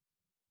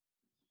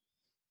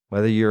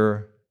 Whether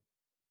you're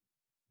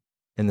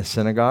in the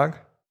synagogue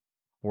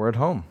or at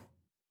home.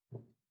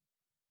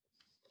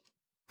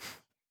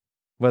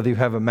 Whether you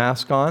have a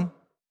mask on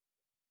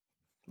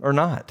or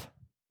not.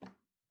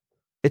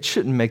 It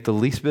shouldn't make the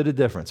least bit of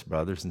difference,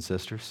 brothers and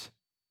sisters.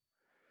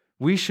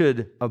 We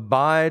should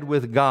abide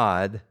with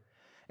God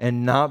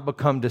and not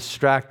become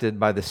distracted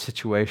by the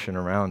situation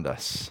around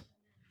us.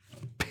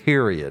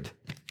 Period.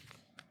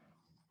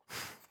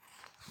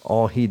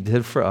 All he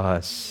did for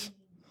us.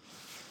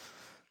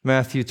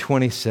 Matthew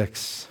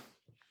 26.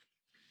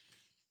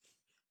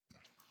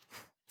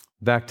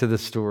 Back to the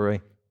story.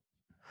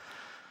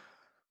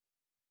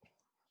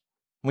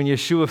 When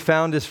Yeshua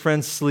found his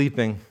friends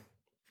sleeping,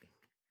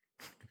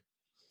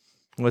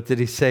 what did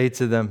he say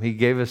to them? He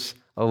gave us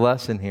a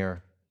lesson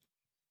here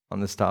on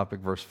this topic,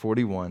 verse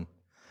 41.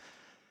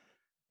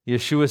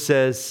 Yeshua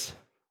says,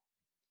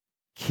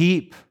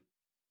 keep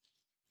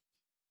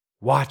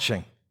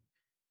watching.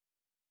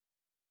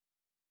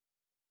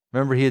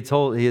 Remember, he had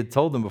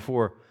told them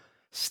before,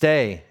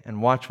 stay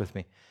and watch with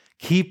me.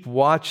 Keep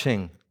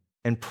watching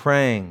and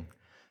praying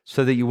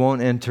so that you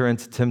won't enter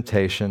into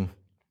temptation.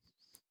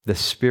 The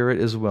spirit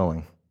is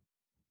willing.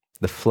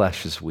 The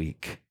flesh is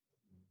weak.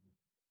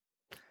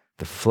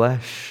 The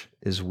flesh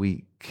is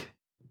weak.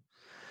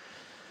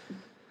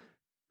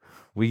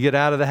 We get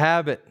out of the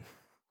habit.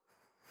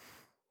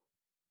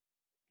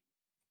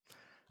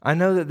 I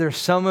know that there's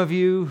some of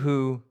you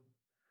who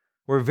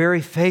were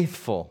very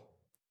faithful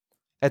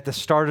at the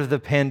start of the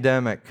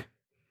pandemic,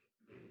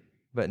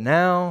 but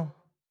now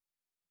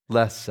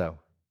less so.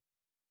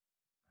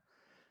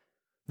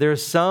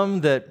 There's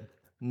some that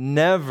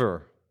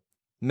never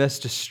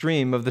missed a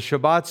stream of the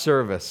Shabbat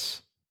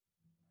service,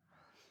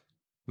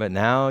 but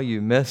now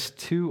you miss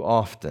too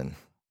often.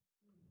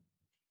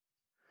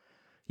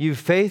 You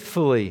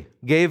faithfully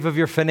gave of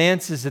your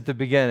finances at the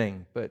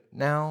beginning, but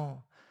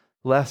now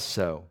less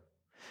so.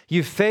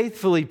 You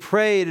faithfully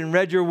prayed and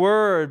read your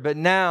word, but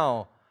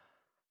now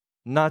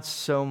not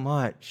so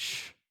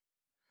much.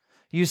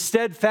 You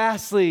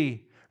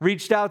steadfastly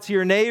reached out to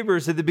your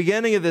neighbors at the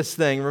beginning of this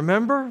thing.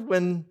 Remember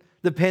when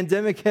the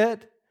pandemic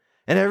hit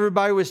and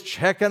everybody was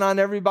checking on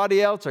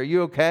everybody else? Are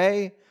you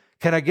okay?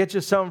 Can I get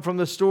you something from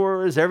the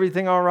store? Is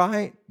everything all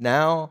right?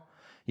 Now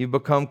you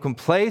become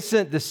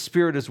complacent. The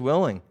spirit is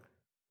willing,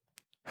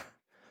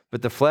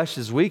 but the flesh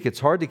is weak. It's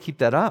hard to keep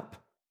that up.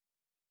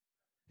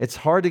 It's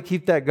hard to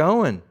keep that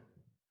going.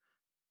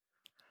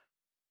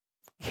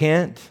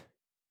 Can't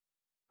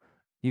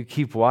you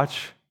keep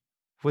watch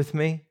with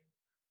me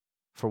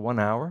for 1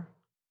 hour?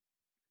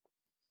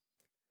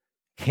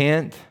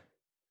 Can't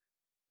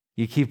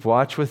you keep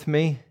watch with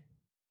me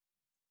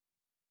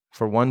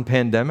for one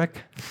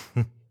pandemic?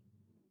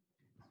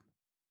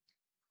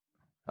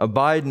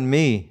 Abide in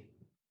me,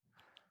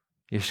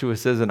 Yeshua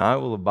says, and I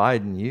will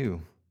abide in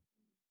you.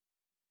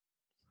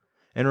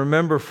 And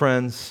remember,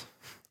 friends,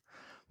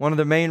 one of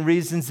the main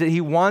reasons that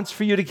he wants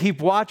for you to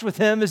keep watch with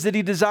him is that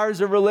he desires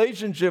a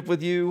relationship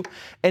with you,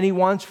 and he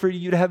wants for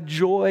you to have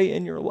joy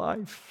in your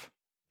life.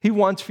 He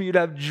wants for you to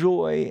have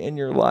joy in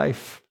your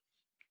life,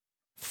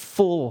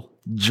 full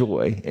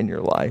joy in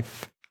your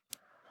life.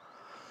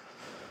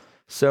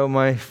 So,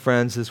 my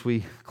friends, as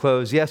we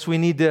close, yes, we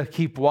need to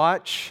keep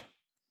watch.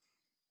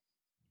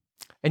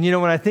 And you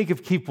know, when I think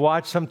of keep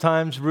watch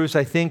sometimes, Bruce,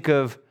 I think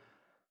of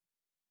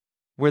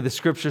where the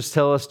scriptures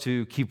tell us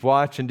to keep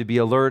watch and to be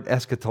alert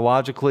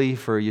eschatologically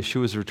for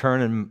Yeshua's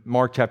return in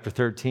Mark chapter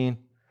 13.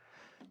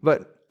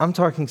 But I'm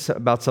talking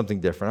about something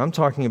different. I'm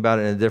talking about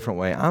it in a different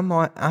way. I'm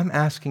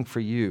asking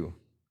for you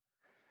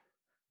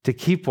to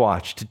keep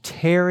watch, to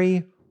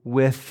tarry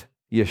with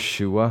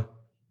Yeshua,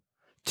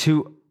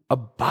 to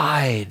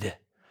abide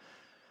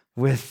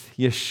with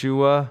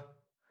Yeshua,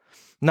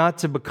 not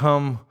to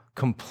become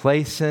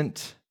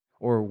complacent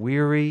or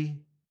weary.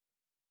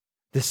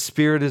 The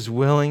spirit is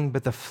willing,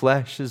 but the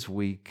flesh is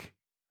weak.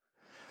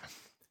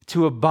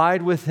 To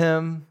abide with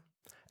him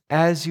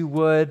as you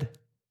would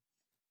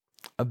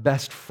a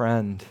best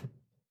friend.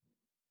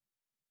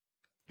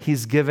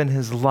 He's given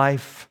his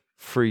life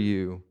for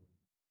you.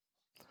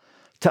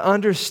 To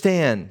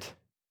understand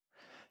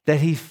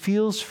that he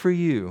feels for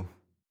you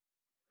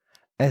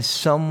as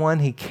someone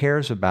he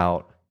cares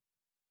about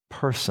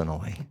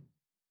personally.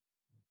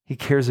 He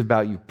cares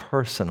about you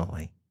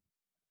personally.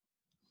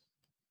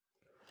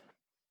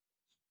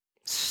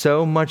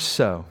 So much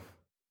so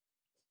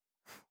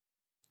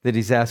that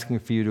he's asking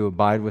for you to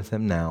abide with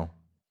him now,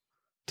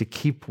 to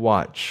keep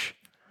watch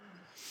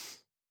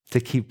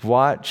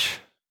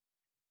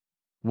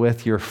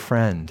with your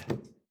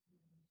friend.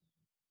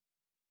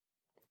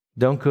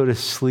 Don't go to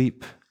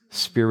sleep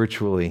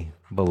spiritually,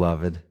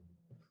 beloved.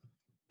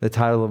 The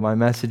title of my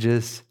message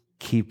is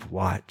Keep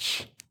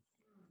Watch.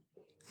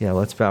 Yeah,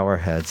 let's bow our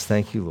heads.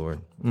 Thank you, Lord.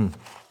 I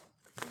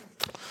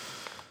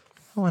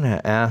want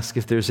to ask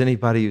if there's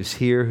anybody who's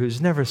here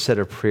who's never said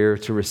a prayer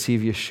to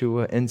receive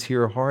Yeshua into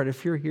your heart.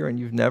 If you're here and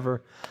you've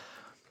never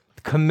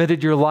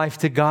committed your life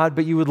to God,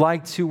 but you would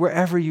like to,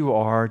 wherever you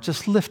are,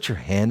 just lift your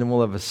hand and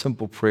we'll have a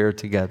simple prayer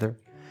together.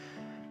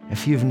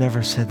 If you've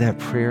never said that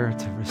prayer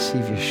to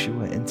receive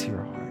Yeshua into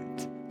your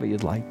heart, but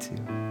you'd like to.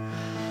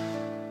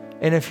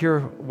 And if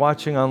you're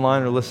watching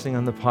online or listening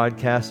on the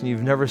podcast and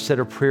you've never said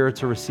a prayer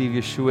to receive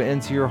Yeshua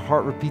into your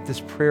heart, repeat this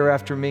prayer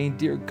after me.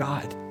 Dear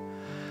God,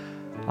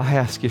 I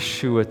ask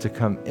Yeshua to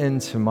come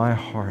into my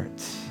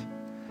heart.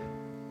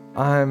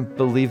 I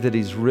believe that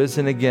he's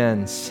risen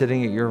again,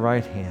 sitting at your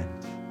right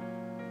hand.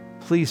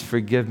 Please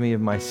forgive me of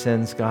my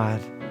sins,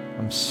 God.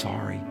 I'm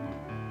sorry.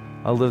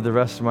 I'll live the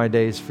rest of my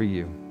days for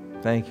you.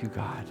 Thank you,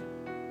 God.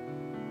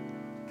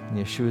 In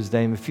Yeshua's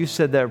name, if you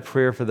said that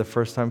prayer for the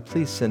first time,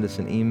 please send us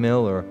an email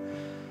or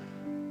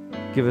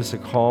give us a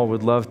call.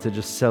 We'd love to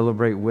just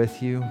celebrate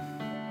with you.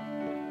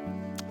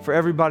 For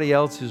everybody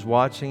else who's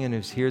watching and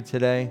who's here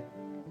today,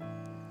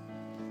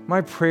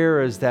 my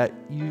prayer is that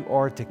you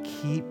are to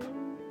keep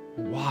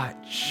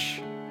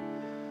watch.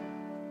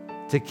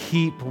 To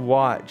keep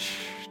watch,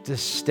 to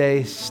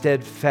stay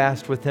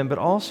steadfast with him, but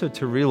also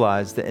to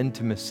realize the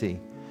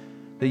intimacy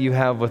that you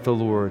have with the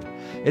Lord.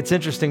 It's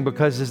interesting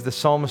because as the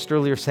psalmist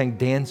earlier sang,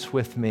 dance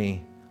with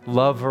me,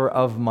 lover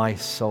of my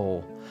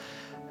soul.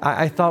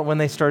 I thought when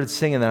they started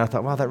singing that, I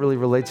thought, wow, that really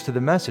relates to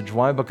the message.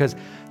 Why? Because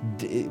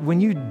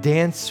when you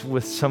dance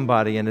with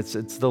somebody and it's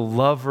the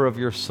lover of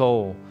your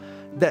soul,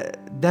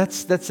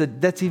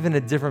 that's even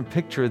a different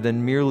picture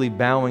than merely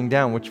bowing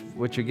down,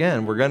 which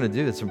again, we're going to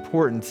do. It's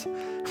important.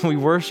 We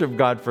worship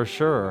God for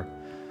sure.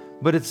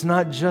 But it's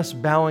not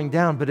just bowing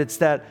down, but it's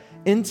that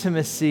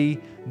intimacy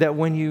that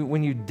when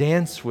you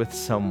dance with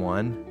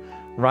someone,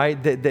 right?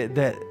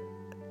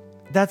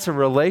 That's a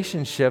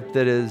relationship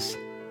that is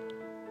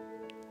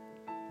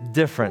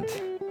different.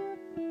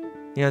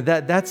 You know,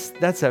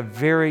 that's a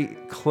very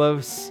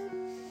close,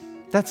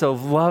 that's a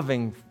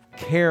loving,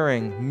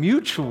 caring,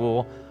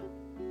 mutual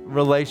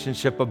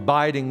relationship,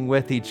 abiding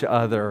with each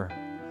other.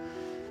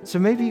 So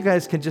maybe you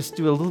guys can just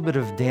do a little bit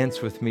of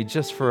dance with me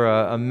just for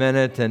a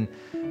minute, and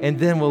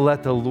then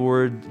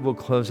we'll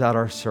close out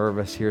our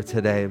service here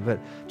today. But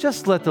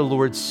just let the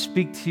Lord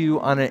speak to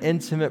you on an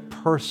intimate,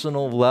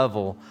 personal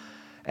level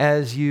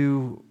as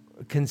you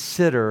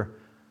consider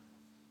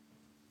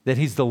that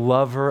he's the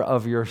lover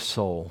of your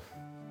soul.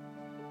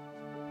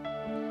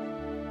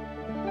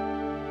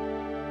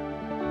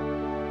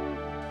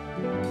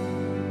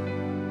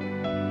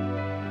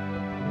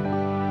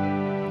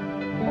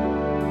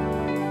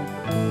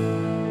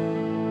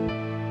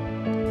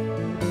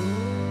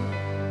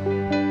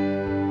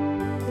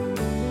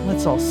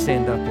 Let's all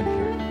stand up in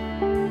here.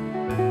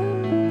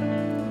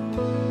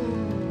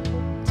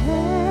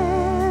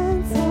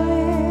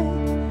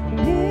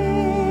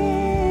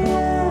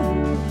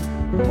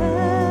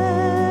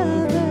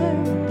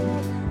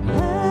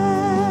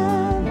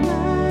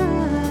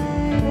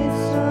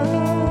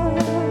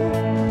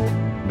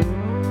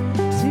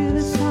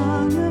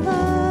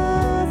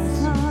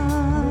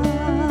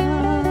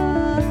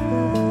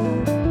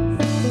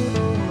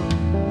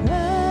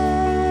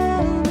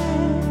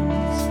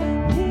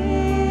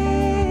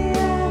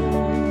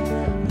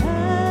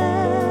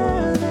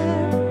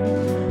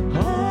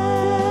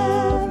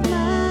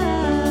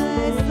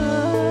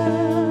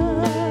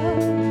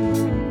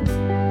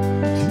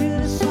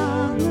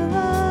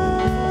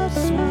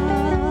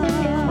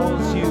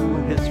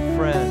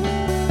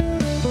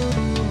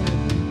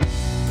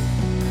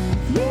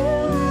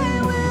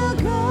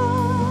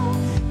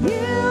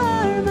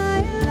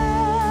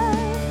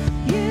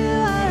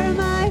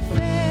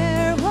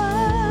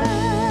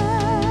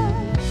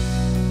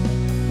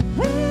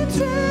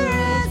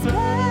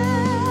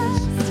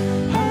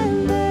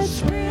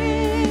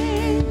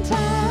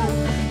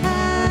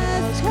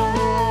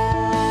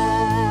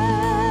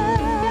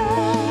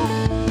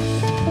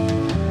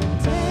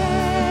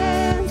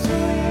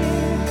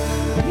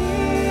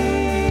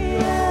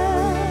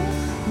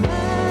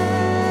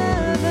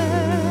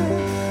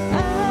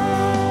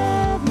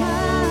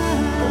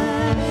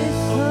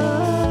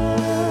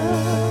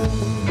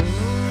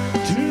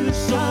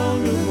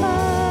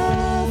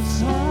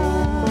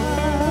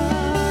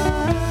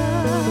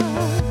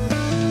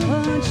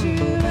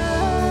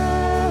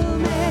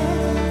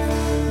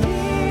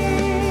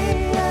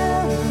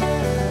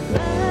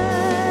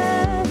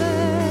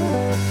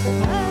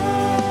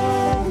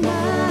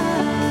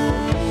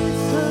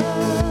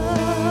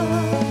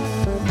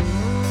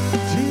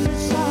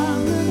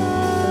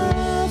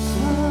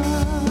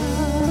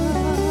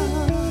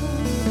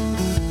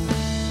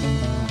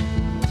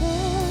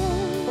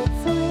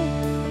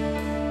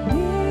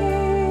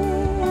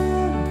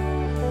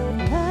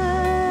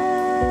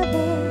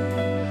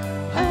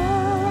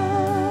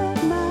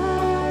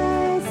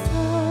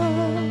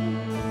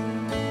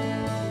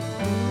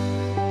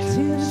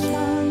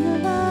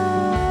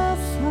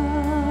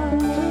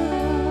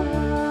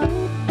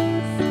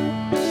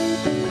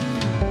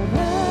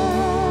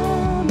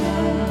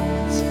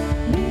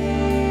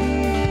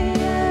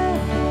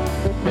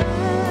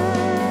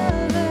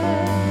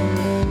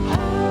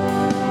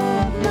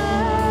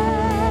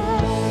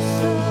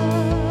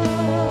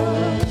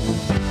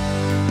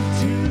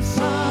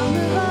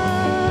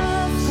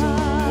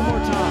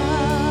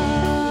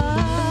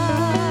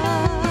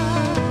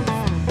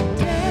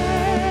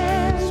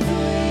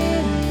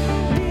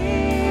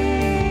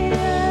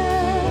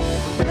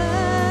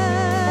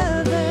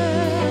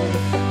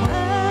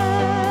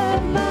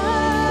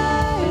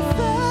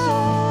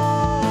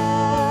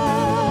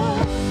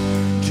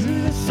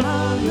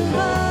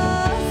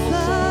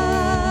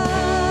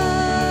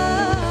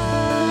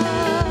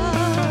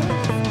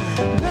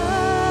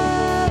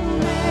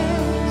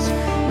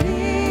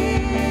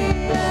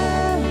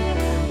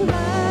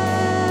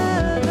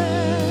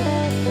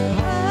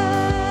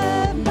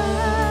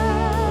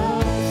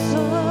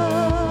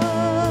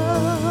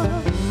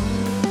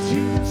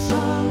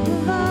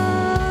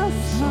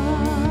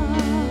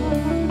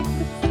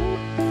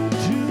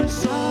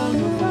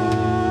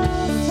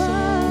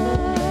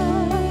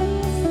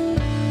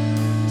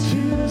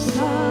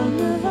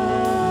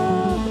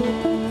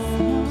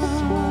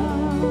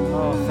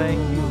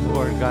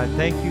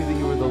 Thank you that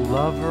you are the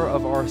lover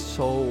of our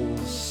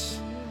souls.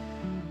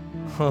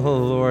 Oh,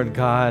 Lord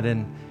God,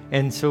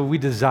 and so we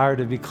desire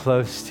to be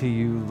close to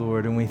you,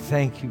 Lord, and we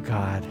thank you,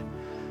 God.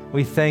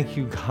 We thank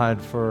you,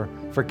 God, for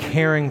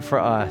caring for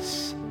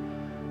us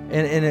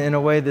in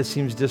a way that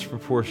seems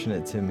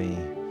disproportionate to me.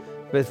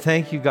 But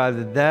thank you,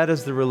 God, that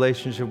is the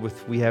relationship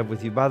we have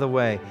with you. By the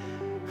way,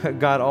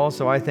 God,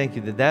 also, I thank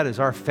you that is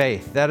our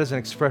faith. That is an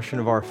expression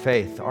of our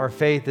faith. Our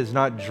faith is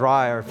not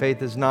dry. Our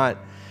faith is not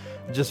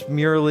just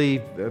purely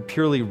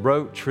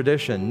rote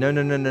tradition.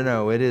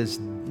 No. It is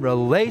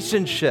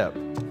relationship.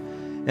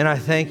 And I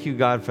thank you,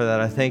 God, for that.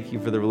 I thank you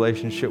for the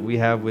relationship we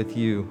have with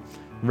you,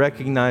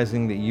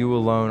 recognizing that you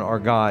alone are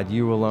God.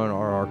 You alone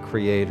are our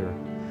Creator.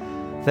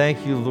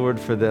 Thank you, Lord,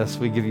 for this.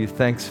 We give you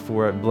thanks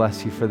for it.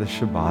 Bless you for the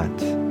Shabbat.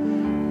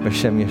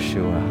 B'Shem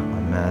Yeshua.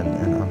 Amen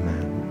and amen.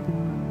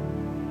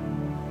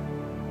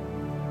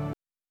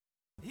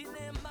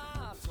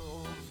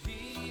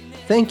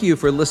 Thank you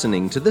for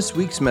listening to this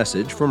week's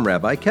message from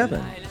Rabbi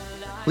Kevin.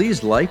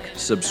 Please like,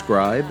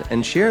 subscribe,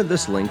 and share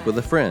this link with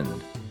a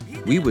friend.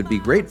 We would be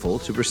grateful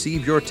to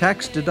receive your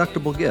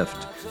tax-deductible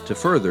gift to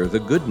further the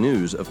good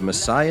news of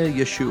Messiah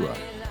Yeshua.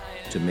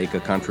 To make a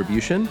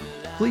contribution,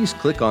 please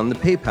click on the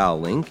PayPal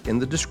link in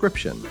the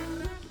description.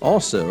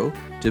 Also,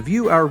 to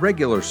view our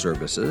regular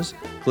services,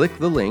 click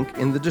the link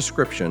in the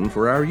description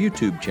for our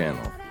YouTube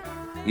channel.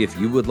 If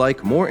you would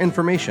like more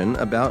information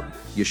about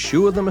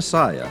Yeshua the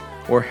Messiah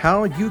or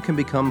how you can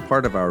become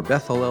part of our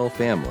Beth Hallel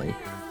family,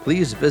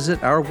 please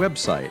visit our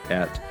website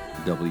at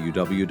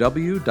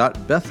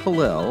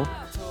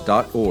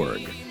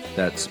www.bethhallel.org.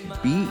 That's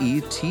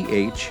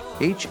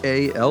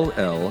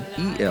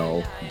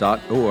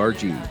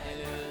BETHHALLEL.org.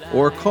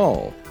 Or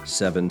call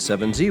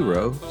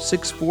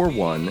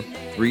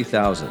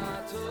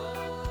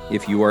 770-641-3000.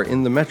 If you are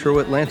in the metro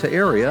Atlanta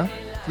area,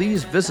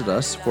 please visit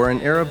us for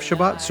an Arab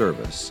Shabbat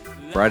service,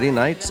 Friday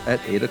nights at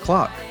 8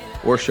 o'clock,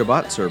 or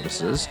Shabbat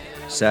services,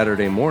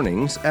 Saturday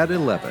mornings at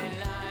 11.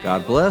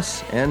 God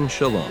bless and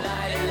shalom.